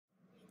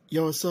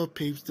Yo, what's up,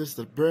 peeps? This is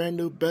a brand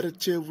new Better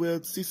Chill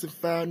With Season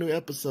 5 new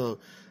episode.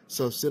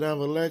 So sit down,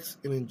 relax,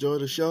 and enjoy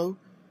the show.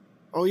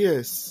 Oh,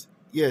 yes,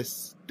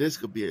 this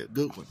could be a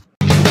good one.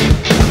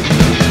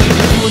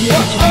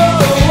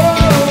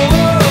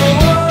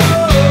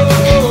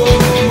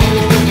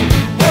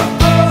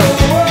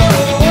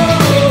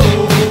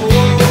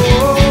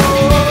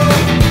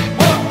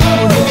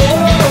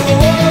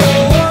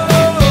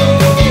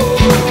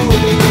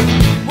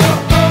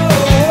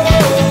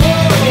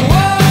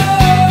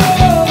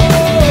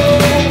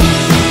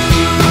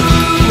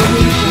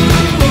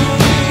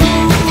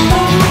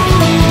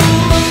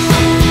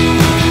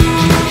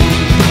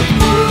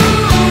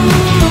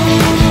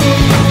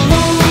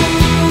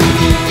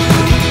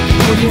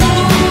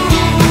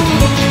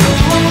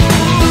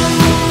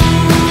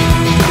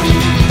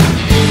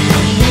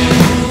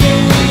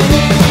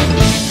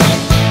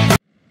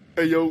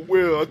 Hey, yo,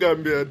 Will, I got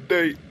me a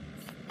date.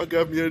 I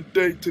got me a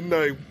date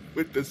tonight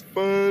with this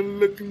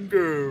fine-looking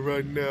girl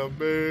right now,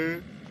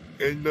 man.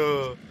 And,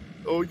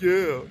 oh,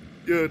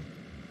 yeah,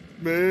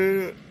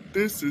 man,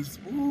 this is,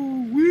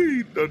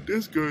 ooh-wee. Now,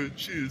 this girl,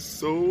 she is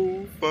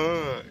so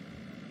fine.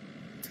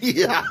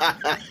 Yeah.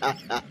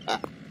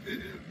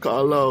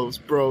 Carlos,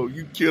 bro,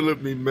 you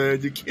killing me,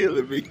 man. You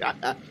killing me.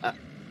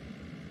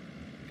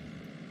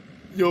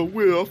 Yo,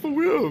 Will, for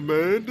real,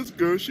 man. This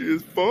girl, she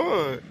is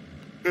fine.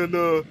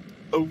 And,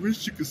 I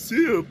wish you could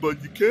see her,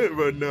 but you can't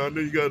right now. I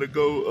know you gotta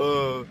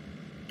go,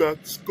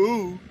 back to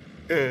school.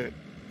 And,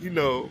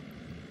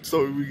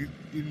 so we,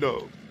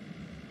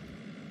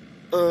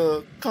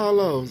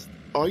 Carlos,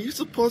 are you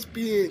supposed to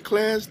be in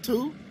class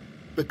too?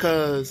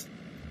 Because,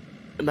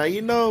 now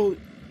you know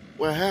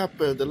what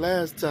happened the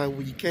last time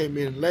when you came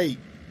in late.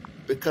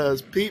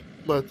 Because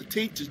the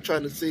teacher's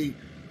trying to see,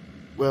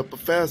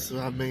 professor,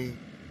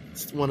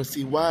 want to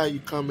see why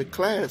you come in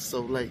class so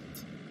late.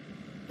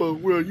 But,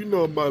 Will, you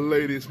know my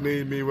ladies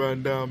need me right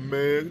now,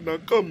 man. Now,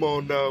 come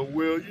on now,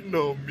 Will, you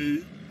know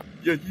me.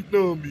 Yeah, you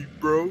know me,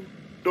 bro.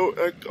 Don't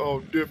act all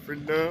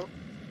different now.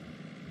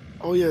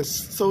 Oh, yes,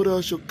 so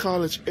does your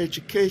college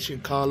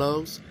education,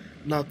 Carlos.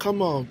 Now,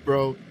 come on,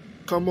 bro.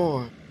 Come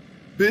on.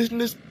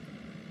 Business?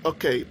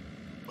 Okay,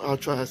 I'll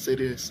try to say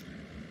this.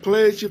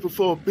 Pleasure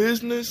before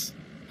business?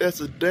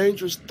 That's a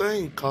dangerous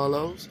thing,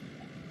 Carlos.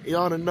 You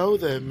ought to know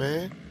that,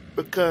 man.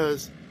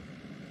 Because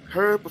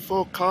her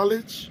before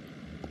college?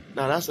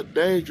 Now, that's a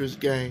dangerous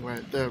game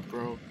right there,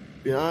 bro.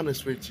 Be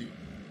honest with you.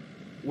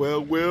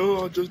 Well,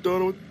 Will, I just don't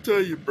know what to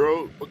tell you,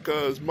 bro.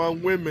 Because my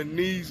women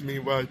needs me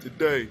right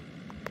today.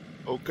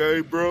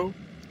 Okay, bro?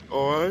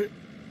 Alright?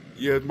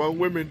 Yeah, my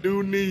women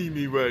do need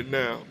me right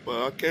now.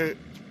 But I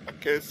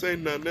can't say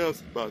nothing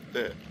else about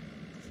that.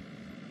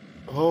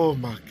 Oh,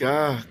 my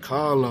God,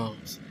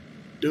 Carlos.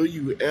 Do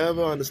you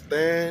ever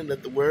understand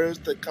that the words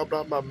that come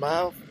out my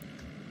mouth?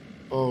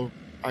 Oh,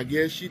 I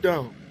guess you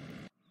don't.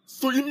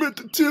 So you meant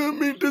to tell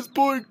me this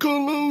boy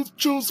Carlos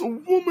chose a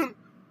woman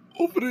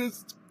over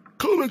his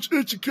college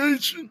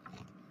education?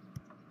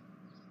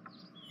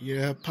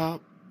 Yeah,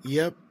 Pop.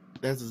 Yep,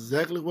 that's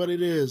exactly what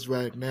it is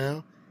right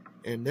now.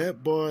 And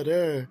that boy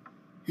there,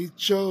 he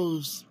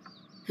chose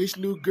his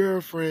new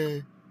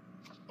girlfriend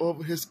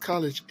over his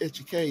college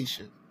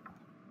education.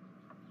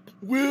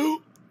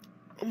 Well,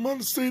 I'm going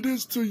to say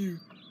this to you.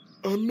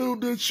 I know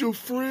that's your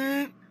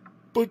friend,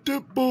 but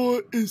that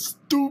boy is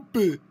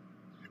stupid.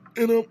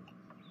 And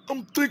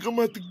I'm thinking I'm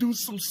going to have to do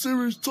some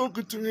serious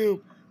talking to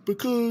him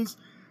because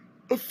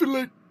I feel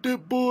like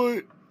that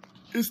boy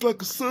is like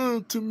a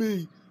son to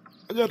me.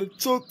 I got to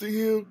talk to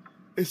him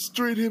and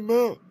straighten him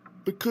out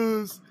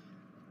because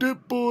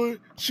that boy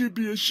should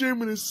be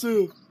ashamed of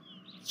himself.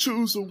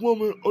 Choose a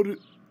woman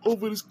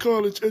over this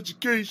college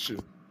education.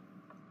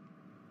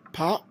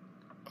 Pop,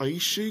 are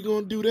you sure you're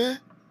going to do that?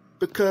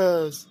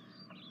 Because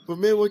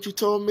remember what you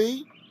told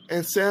me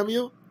and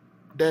Samuel?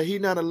 That he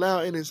not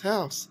allowed in his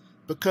house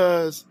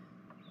because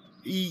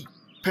he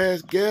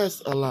passed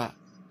gas a lot.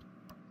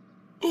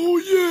 Oh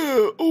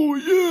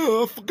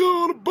yeah, I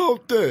forgot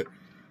about that.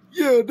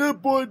 Yeah,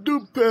 that boy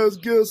do pass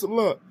gas a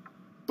lot.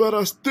 But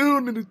I still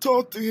need to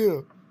talk to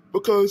him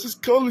because his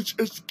college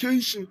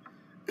education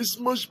is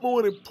much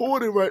more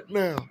important right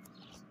now.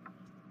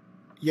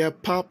 Yeah,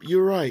 Pop,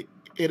 you're right.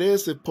 It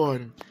is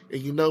important.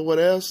 And you know what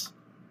else?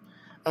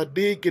 I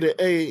did get an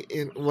A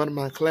in one of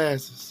my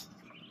classes.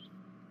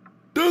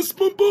 That's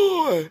my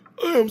boy.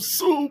 I am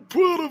so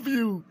proud of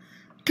you.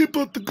 Keep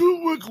up the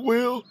good work,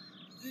 Will.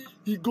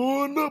 You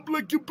going up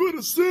like your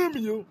brother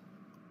Samuel.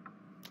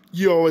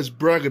 You always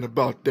bragging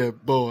about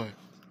that boy.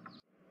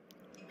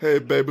 Hey,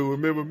 baby,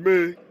 remember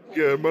me?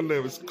 Yeah, my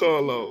name is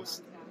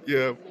Carlos.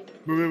 Yeah,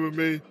 remember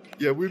me?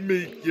 Yeah, we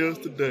meet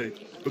yesterday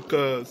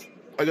because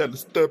I got to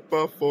step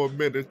out for a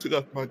minute, took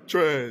out my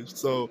trash.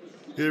 So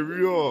here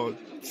we are,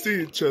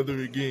 see each other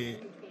again.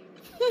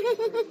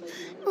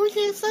 Oh,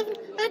 yes,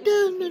 I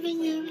do remember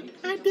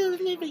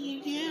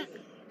you. Yeah.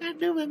 I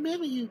do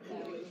remember you.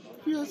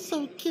 You're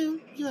so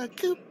cute. You're a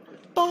cute,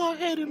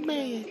 bald-headed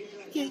man.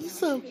 Yeah, you're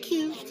so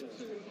cute.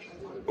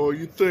 Oh,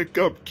 you think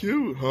I'm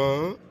cute,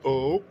 huh?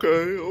 Oh,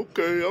 okay,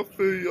 I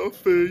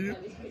feel you.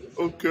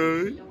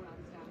 Okay.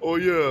 Oh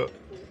yeah,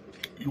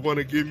 you want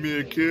to give me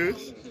a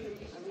kiss?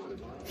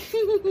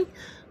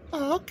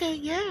 Oh, okay,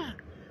 yeah.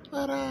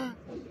 But I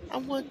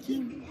want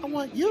you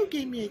to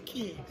give me a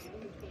kiss.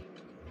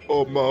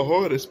 Oh, my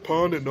heart is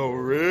pounding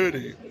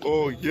already.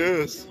 Oh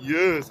yes,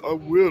 yes, I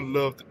will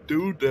love to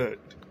do that.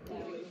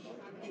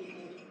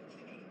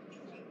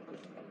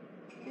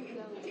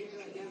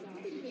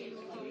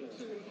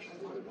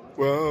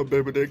 Wow,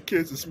 baby, that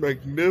kiss is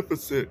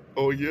magnificent.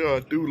 Oh yeah, I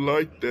do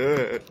like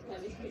that.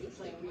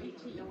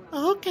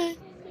 Oh, okay.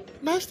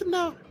 Nice to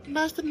know.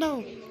 Nice to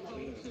know.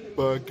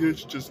 But I guess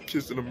you're just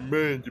kissing a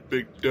man, you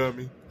big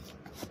dummy.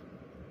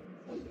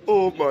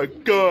 Oh my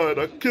god,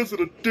 I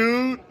kissing a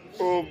dude?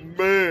 Oh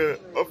man,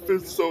 I feel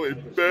so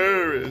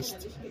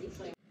embarrassed.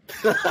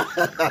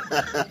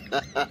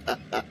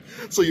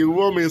 So your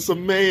woman is a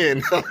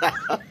man.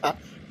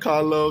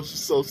 Carlos, you're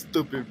so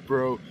stupid,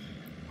 bro.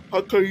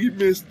 How come you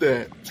missed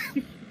that?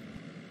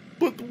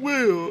 But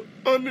Will,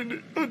 I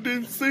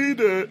didn't see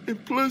that.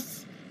 And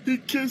plus, he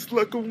kissed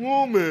like a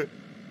woman.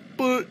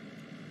 But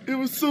it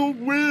was so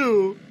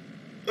real.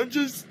 I'm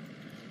just,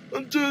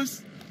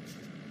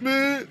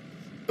 man,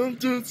 I'm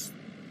just.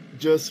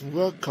 Just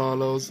what,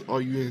 Carlos?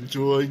 Are you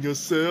enjoying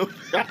yourself?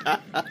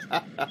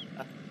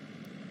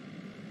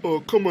 Oh,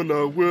 come on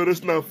now, Will.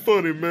 That's not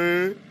funny,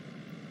 man.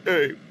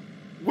 Hey,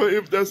 what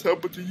if that's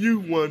happened to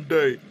you one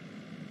day?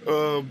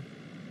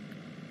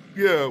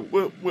 Yeah,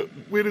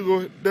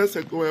 that's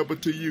gonna happen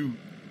to you,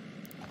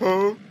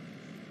 huh?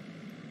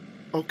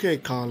 Okay,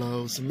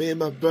 Carlos. Me and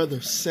my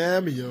brother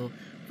Samuel,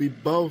 we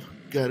both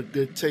got a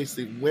good taste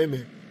in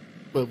women.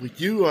 But with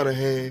you, on the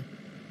hand,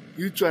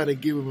 you try to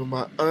give it with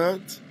my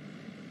aunt.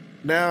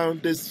 Now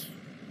this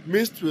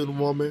mystery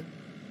woman,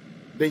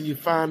 then you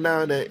find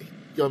out that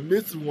your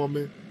mystery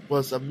woman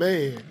was a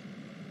man.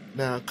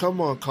 Now, come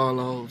on,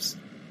 Carlos.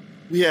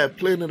 We had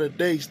plenty of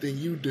dates than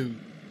you do.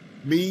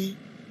 Me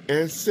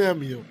and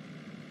Samuel.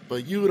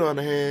 But you, on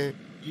the hand,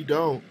 you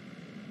don't.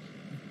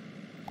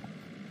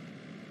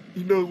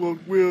 You know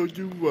what, Will?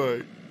 You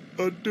right.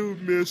 I do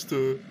miss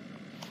her.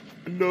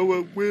 You know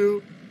what,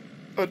 Will?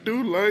 I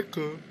do like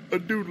her. I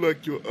do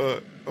like your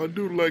aunt. I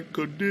do like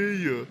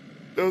Cordelia.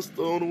 That's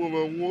the only one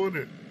I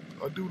wanted.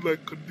 I do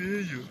like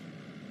Cordelia.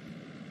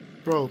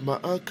 Bro, my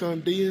aunt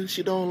Cordelia,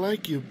 she don't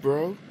like you,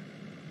 bro.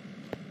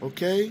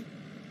 Okay?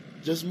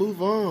 Just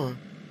move on.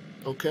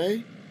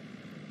 Okay?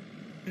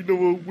 You know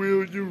what,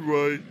 Will? You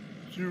right.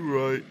 You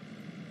right.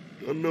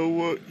 You know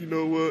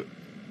what?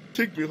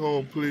 Take me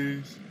home,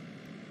 please.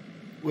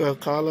 Well,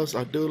 Carlos,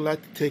 I do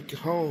like to take you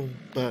home,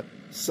 but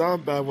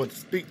somebody wants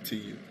to speak to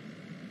you.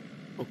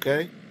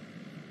 Okay?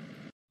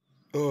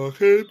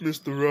 Hey,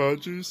 Mr.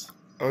 Rogers.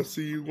 I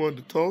see you want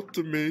to talk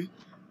to me.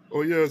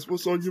 Oh, yes,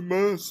 what's on your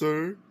mind,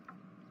 sir?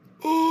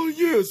 Oh,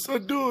 yes, I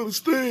do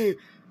understand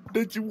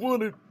that you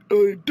want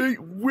to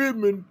date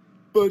women,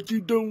 but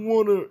you don't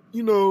want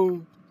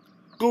to,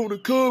 go to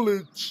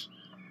college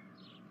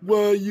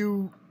while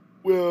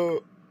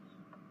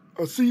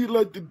I see you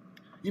like to,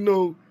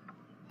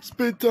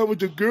 spend time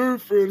with your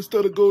girlfriend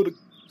instead of go to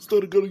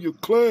your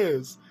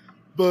class.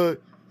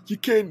 But you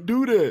can't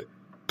do that.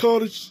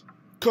 College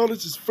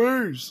is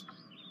first.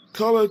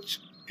 College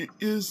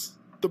is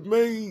the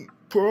main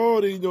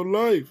priority in your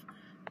life.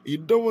 You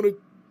don't want to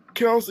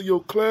cancel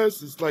your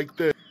classes like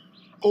that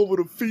over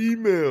the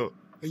female.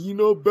 And you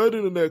know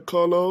better than that,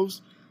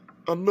 Carlos.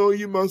 I know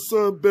you my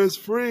son's best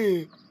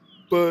friend,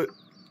 but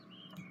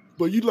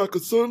you like a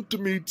son to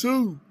me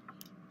too.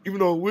 Even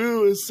though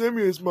Will and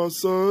Samuel is my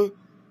son,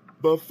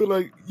 but I feel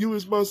like you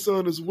is my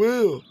son as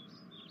well.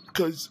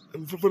 Because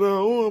from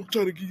now on, I'm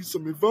trying to give you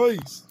some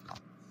advice.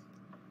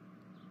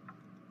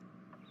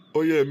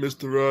 Oh yeah,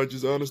 Mr.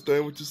 Rogers, I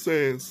understand what you're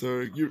saying,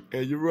 sir.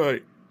 You're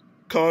right.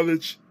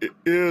 College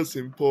is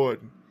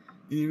important.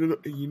 You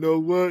know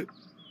what?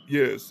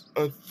 Yes,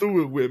 I'm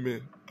through with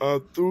women.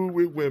 I'm through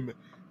with women.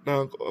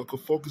 Now I can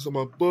focus on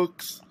my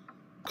books,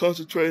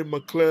 concentrate in my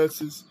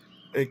classes,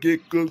 and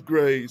get good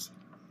grades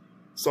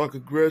so I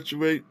can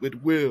graduate with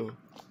Will.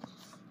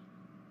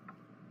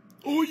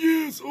 Oh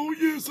yes,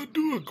 I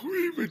do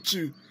agree with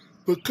you.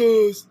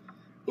 Because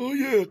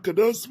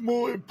that's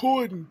more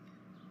important.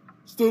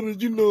 Instead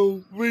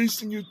of,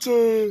 wasting your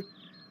time,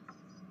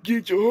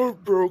 get your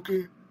heart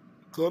broken.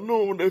 Because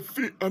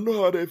I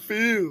know how that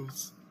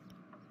feels.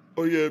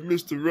 Oh yeah,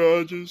 Mr.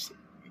 Rogers,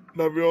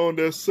 now we're on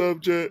that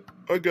subject,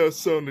 I got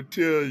something to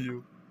tell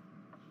you.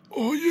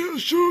 Oh yeah,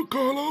 sure,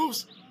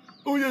 Carlos.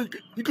 Oh yeah,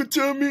 you can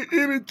tell me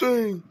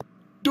anything.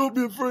 Don't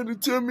be afraid to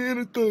tell me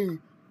anything.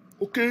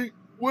 Okay,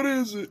 what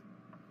is it?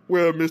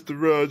 Well, Mr.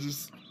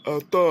 Rogers, I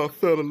thought I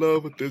fell in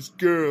love with this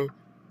girl.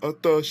 I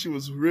thought she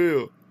was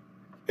real.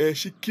 And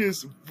she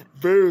kissed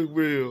very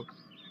real.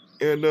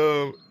 And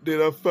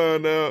then I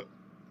found out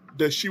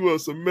that she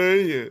was a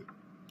man.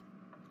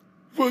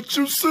 What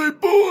you say,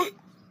 boy?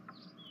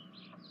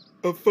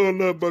 I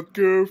found out my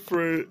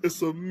girlfriend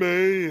is a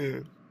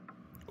man.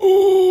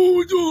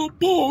 Oh, you're a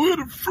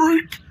bald-headed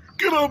freak.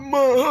 Get out of my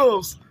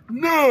house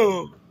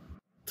now.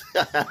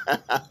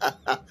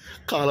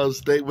 Carlos,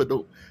 stay with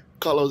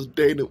Carlos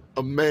dating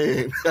a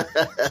man.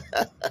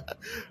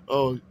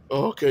 Oh,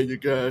 okay, you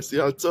guys. See,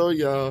 I told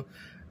y'all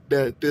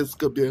that this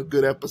could be a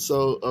good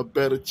episode of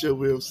Better Chill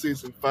With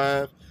Season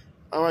 5.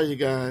 All right, you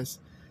guys.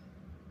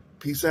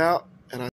 Peace out. And I